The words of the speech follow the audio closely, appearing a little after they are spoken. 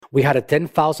We had a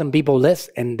 10,000 people list,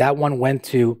 and that one went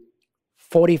to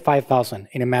 45,000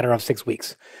 in a matter of 6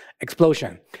 weeks.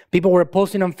 Explosion. People were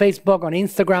posting on Facebook, on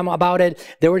Instagram about it.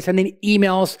 They were sending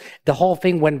emails. The whole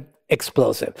thing went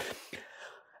explosive.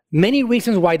 Many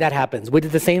reasons why that happens. We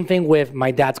did the same thing with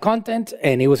my dad's content,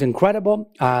 and it was incredible.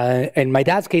 In my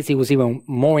dad's case, it was even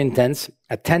more intense.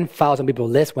 A 10,000 people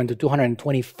list went to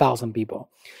 220,000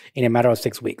 people in a matter of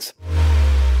 6 weeks.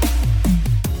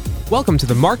 Welcome to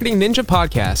the Marketing Ninja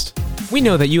Podcast. We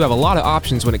know that you have a lot of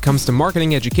options when it comes to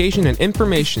marketing education and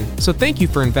information, so thank you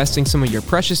for investing some of your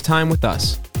precious time with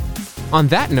us. On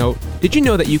that note, did you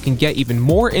know that you can get even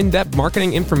more in-depth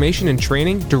marketing information and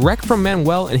training direct from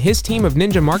Manuel and his team of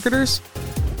ninja marketers?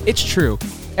 It's true.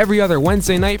 Every other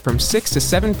Wednesday night from 6 to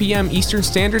 7 p.m. Eastern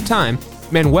Standard Time,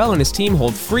 Manuel and his team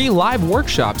hold free live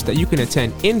workshops that you can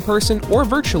attend in person or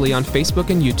virtually on Facebook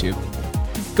and YouTube.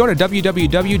 Go to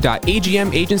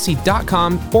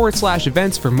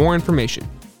www.agmagency.com/events for more information.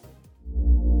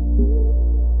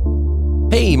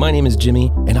 Hey, my name is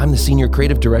Jimmy, and I'm the Senior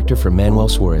Creative Director for Manuel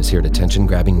Suarez here at Attention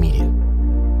Grabbing Media.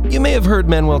 You may have heard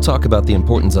Manuel talk about the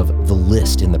importance of the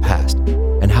list in the past,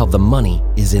 and how the money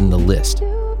is in the list.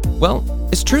 Well,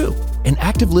 it's true. An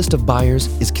active list of buyers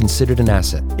is considered an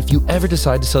asset if you ever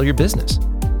decide to sell your business.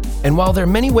 And while there are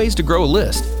many ways to grow a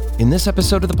list, in this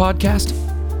episode of the podcast,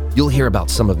 you'll hear about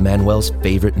some of Manuel's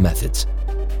favorite methods.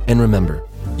 And remember,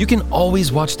 you can always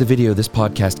watch the video this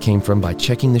podcast came from by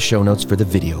checking the show notes for the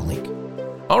video link.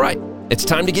 All right, it's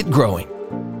time to get growing.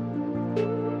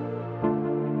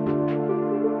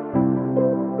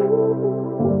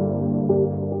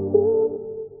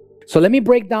 So let me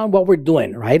break down what we're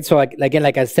doing, right? So again,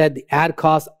 like I said, the ad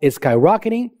cost is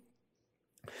skyrocketing.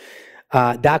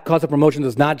 That cost of promotion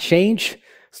does not change.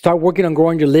 Start working on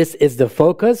growing your list is the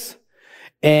focus.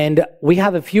 And we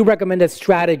have a few recommended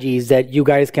strategies that you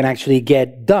guys can actually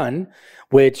get done,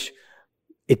 which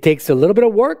it takes a little bit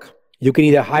of work. You can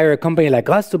either hire a company like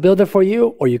us to build it for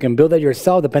you, or you can build it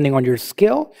yourself depending on your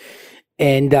skill.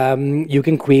 And you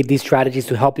can create these strategies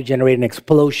to help you generate an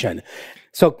explosion.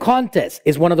 So contest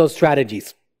is one of those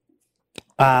strategies.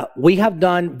 We have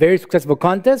done very successful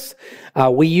contests.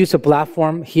 We use a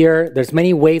platform here. There's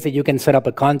many ways that you can set up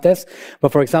a contest.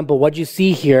 But for example, what you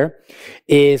see here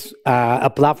is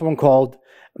a platform called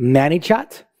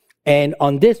ManyChat. And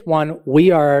on this one,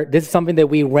 this is something that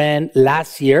we ran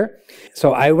last year.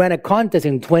 So I ran a contest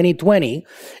in 2020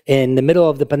 in the middle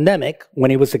of the pandemic when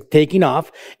it was taking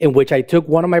off, in which I took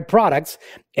one of my products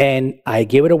and I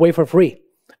gave it away for free.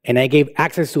 And I gave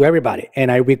access to everybody.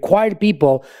 And I required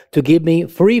people to give me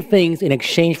free things in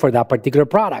exchange for that particular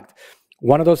product.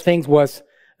 One of those things was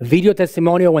video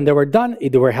testimonial when they were done,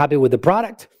 if they were happy with the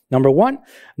product, number one.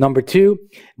 Number two,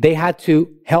 they had to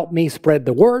help me spread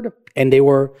the word, and they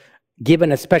were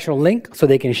given a special link so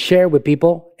they can share with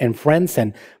people and friends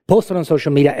and post it on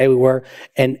social media everywhere.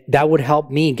 And that would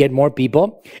help me get more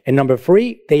people. And number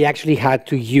three, they actually had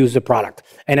to use the product.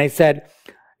 And I said,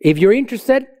 if you're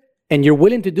interested, and you're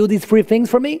willing to do these free things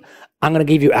for me, I'm going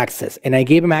to give you access. And I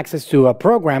gave him access to a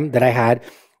program that I had,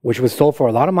 which was sold for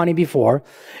a lot of money before.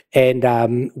 And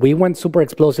we went super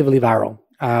explosively viral.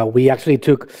 We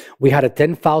had a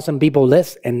 10,000 people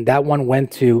list, and that one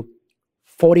went to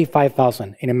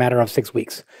 45,000 in a matter of 6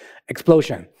 weeks.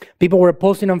 Explosion. People were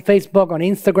posting on Facebook, on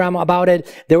Instagram about it.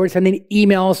 They were sending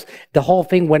emails. The whole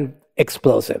thing went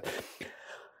explosive.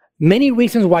 Many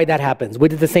reasons why that happens. We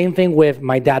did the same thing with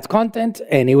my dad's content,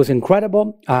 and it was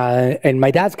incredible. In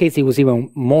my dad's case, it was even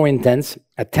more intense.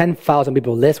 A 10,000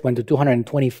 people list went to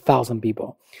 220,000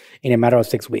 people in a matter of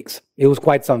 6 weeks. It was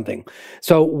quite something.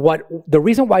 So the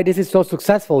reason why this is so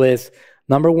successful is,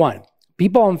 number one,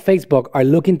 people on Facebook are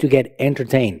looking to get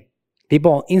entertained.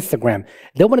 People on Instagram,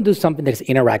 they want to do something that's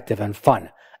interactive and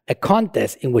fun. A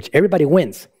contest in which everybody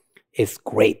wins is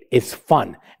great. It's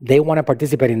fun. They want to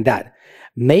participate in that.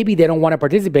 Maybe they don't want to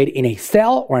participate in a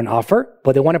sale or an offer,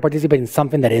 but they want to participate in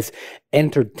something that is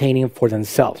entertaining for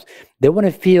themselves. They want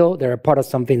to feel they're a part of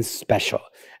something special.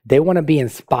 They want to be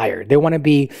inspired. They want to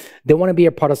be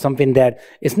a part of something that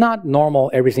is not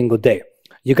normal every single day.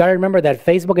 You got to remember that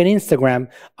Facebook and Instagram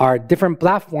are different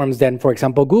platforms than, for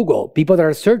example, Google. People that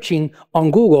are searching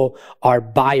on Google are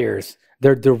buyers.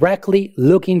 They're directly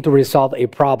looking to resolve a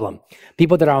problem.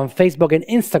 People that are on Facebook and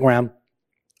Instagram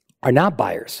are not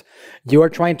buyers. You are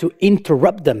trying to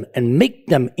interrupt them and make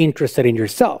them interested in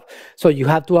yourself. So you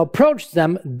have to approach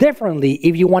them differently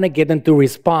if you want to get them to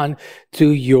respond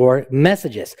to your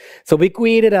messages. So we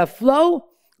created a flow.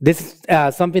 This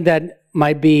is something that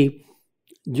might be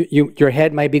your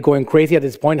head might be going crazy at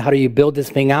this point. How do you build this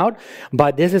thing out?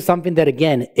 But this is something that,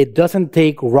 again, it doesn't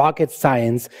take rocket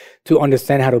science to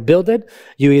understand how to build it.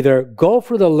 You either go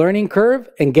through the learning curve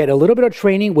and get a little bit of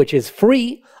training, which is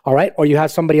free, all right, or you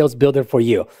have somebody else build it for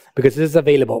you, because this is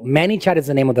available. ManyChat is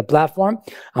the name of the platform.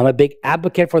 I'm a big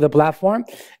advocate for the platform,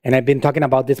 and I've been talking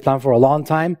about this platform for a long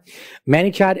time.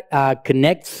 ManyChat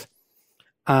connects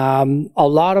a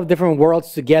lot of different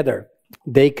worlds together.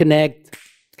 They connect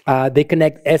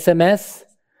SMS,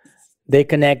 they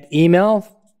connect email,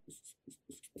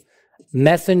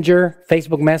 Messenger,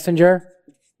 Facebook Messenger,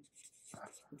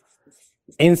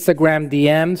 Instagram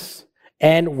DMs,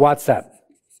 and WhatsApp.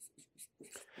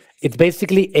 It's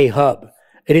basically a hub.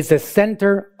 It is a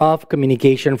center of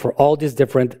communication for all these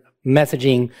different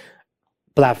messaging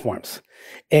platforms.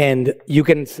 And you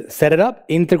can set it up,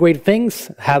 integrate things,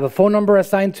 have a phone number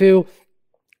assigned to,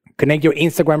 connect your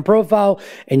Instagram profile,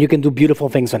 and you can do beautiful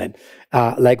things on it,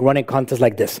 like running contests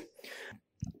like this.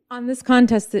 On this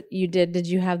contest that you did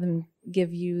you have them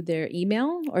give you their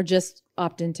email or just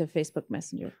opt into Facebook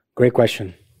Messenger? Great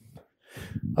question.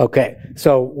 Okay,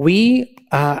 so we,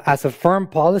 as a firm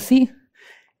policy,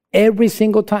 every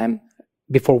single time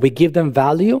before we give them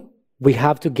value, we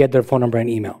have to get their phone number and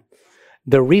email.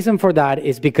 The reason for that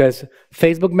is because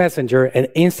Facebook Messenger and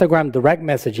Instagram direct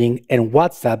messaging and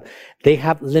WhatsApp, they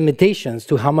have limitations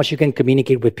to how much you can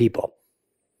communicate with people.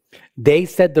 They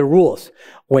set the rules.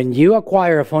 When you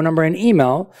acquire a phone number and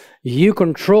email, you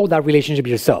control that relationship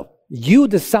yourself. You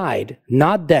decide,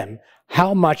 not them,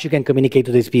 how much you can communicate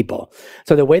to these people.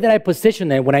 So the way that I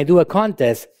position it, when I do a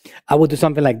contest, I will do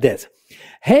something like this.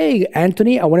 Hey,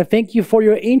 Anthony, I want to thank you for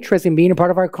your interest in being a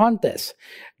part of our contest.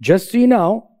 Just so you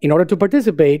know, in order to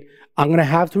participate, I'm going to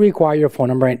have to require your phone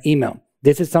number and email.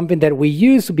 This is something that we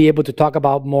use to be able to talk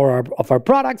about more of our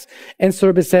products and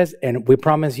services, and we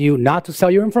promise you not to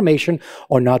sell your information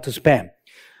or not to spam.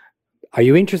 Are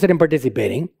you interested in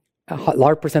participating? A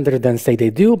large percentage of them say they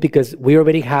do, because we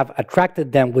already have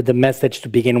attracted them with the message to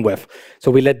begin with.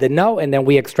 So we let them know, and then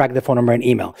we extract the phone number and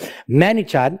email.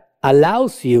 ManyChat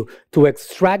allows you to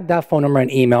extract that phone number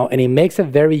and email, and it makes it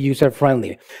very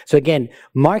user-friendly. So again,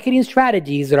 marketing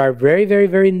strategies that are very, very,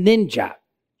 very ninja,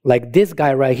 like this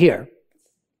guy right here.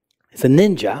 It's a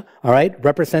ninja, all right,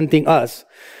 representing us.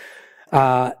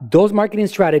 Those marketing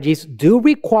strategies do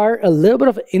require a little bit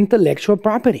of intellectual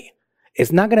property.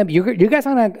 It's not going to be, you guys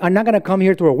are not going to come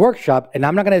here to a workshop, and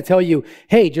I'm not going to tell you,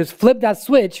 hey, just flip that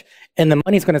switch and the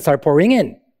money's going to start pouring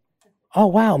in. Oh,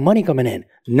 wow, money coming in.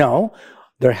 No,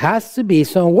 there has to be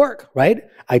some work, right?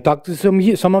 I talked to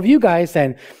some of you guys,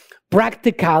 and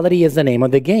practicality is the name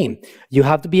of the game. You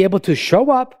have to be able to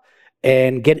show up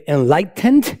and get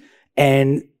enlightened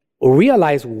and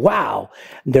realize, wow,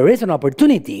 there is an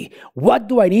opportunity. What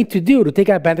do I need to do to take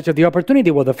advantage of the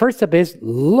opportunity? Well, the first step is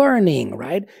learning,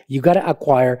 right? You got to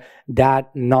acquire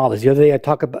that knowledge. The other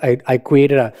day I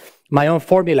created my own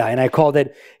formula, and I called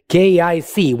it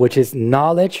KIC, which is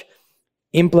knowledge,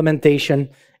 implementation,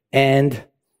 and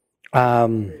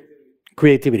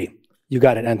creativity. You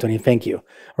got it, Anthony. Thank you.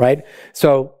 Right?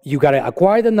 So you got to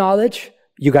acquire the knowledge,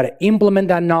 you got to implement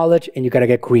that knowledge, and you got to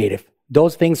get creative.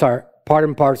 Those things are part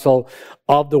and parcel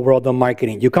of the world of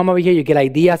marketing. You come over here, you get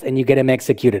ideas, and you get them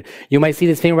executed. You might see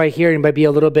this thing right here, and it might be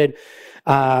a little bit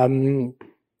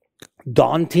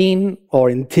daunting or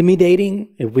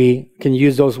intimidating, if we can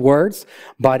use those words.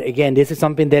 But again, this is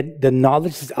something that the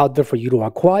knowledge is out there for you to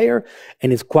acquire,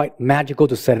 and it's quite magical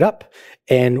to set it up.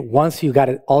 And once you got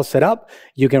it all set up,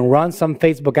 you can run some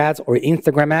Facebook ads or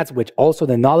Instagram ads, which also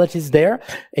the knowledge is there,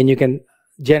 and you can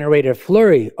generate a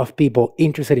flurry of people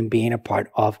interested in being a part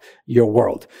of your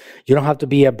world. You don't have to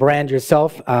be a brand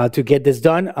yourself to get this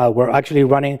done. We're actually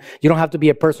running, you don't have to be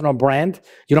a personal brand.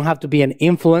 You don't have to be an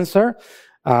influencer.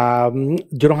 You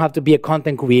don't have to be a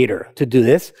content creator to do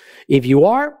this. If you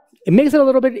are, it makes it a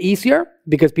little bit easier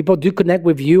because people do connect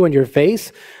with you and your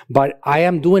face, but I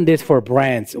am doing this for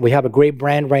brands. We have a great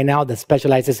brand right now that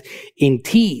specializes in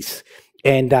teas,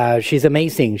 and she's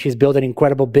amazing. She's built an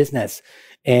incredible business.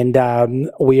 And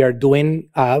we are doing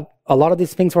a lot of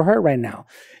these things for her right now.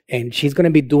 And she's going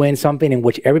to be doing something in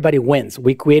which everybody wins.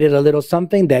 We created a little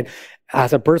something that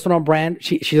as a personal brand,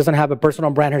 she doesn't have a personal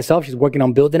brand herself. She's working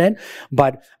on building it.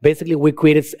 But basically, we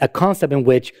created a concept in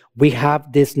which we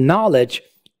have this knowledge,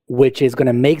 which is going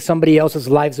to make somebody else's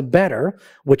lives better,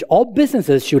 which all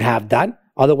businesses should have that.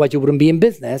 Otherwise, you wouldn't be in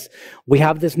business. We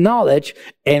have this knowledge,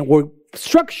 and we're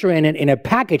structuring it in a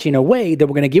package in a way that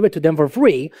we're going to give it to them for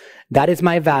free. That is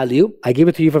my value. I give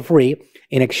it to you for free.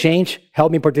 In exchange,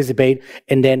 help me participate.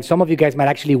 And then some of you guys might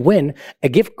actually win a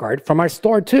gift card from our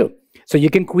store too. So you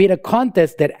can create a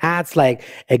contest that adds like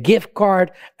a gift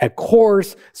card, a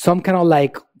course, some kind of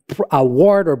like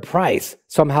award or prize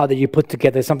somehow that you put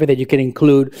together, something that you can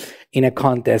include in a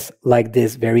contest like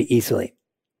this very easily.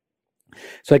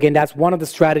 So again, that's one of the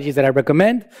strategies that I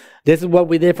recommend. This is what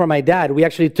we did for my dad. We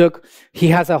actually he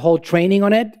has a whole training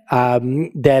on it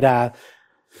that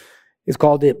is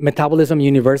called the Metabolism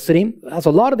University. It has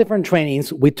a lot of different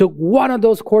trainings. We took one of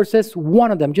those courses, one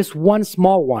of them, just one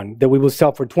small one that we will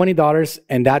sell for $20.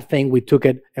 And that thing, we took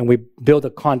it and we built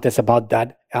a contest about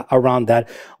that, around that.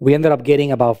 We ended up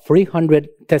getting about 300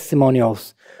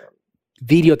 testimonials,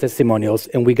 video testimonials,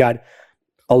 and we got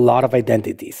a lot of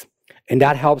identities. And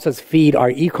that helps us feed our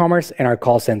e-commerce and our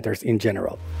call centers in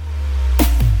general.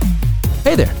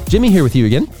 Hey there, Jimmy here with you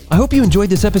again. I hope you enjoyed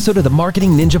this episode of the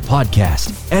Marketing Ninja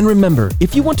Podcast. And remember,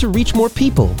 if you want to reach more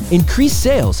people, increase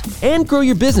sales, and grow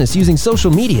your business using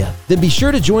social media, then be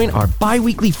sure to join our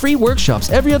bi-weekly free workshops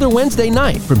every other Wednesday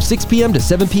night from 6 p.m. to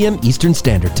 7 p.m. Eastern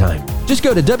Standard Time. Just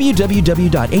go to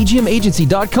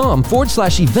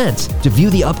www.agmagency.com/events to view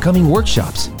the upcoming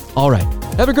workshops. All right,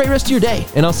 have a great rest of your day,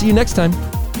 and I'll see you next time.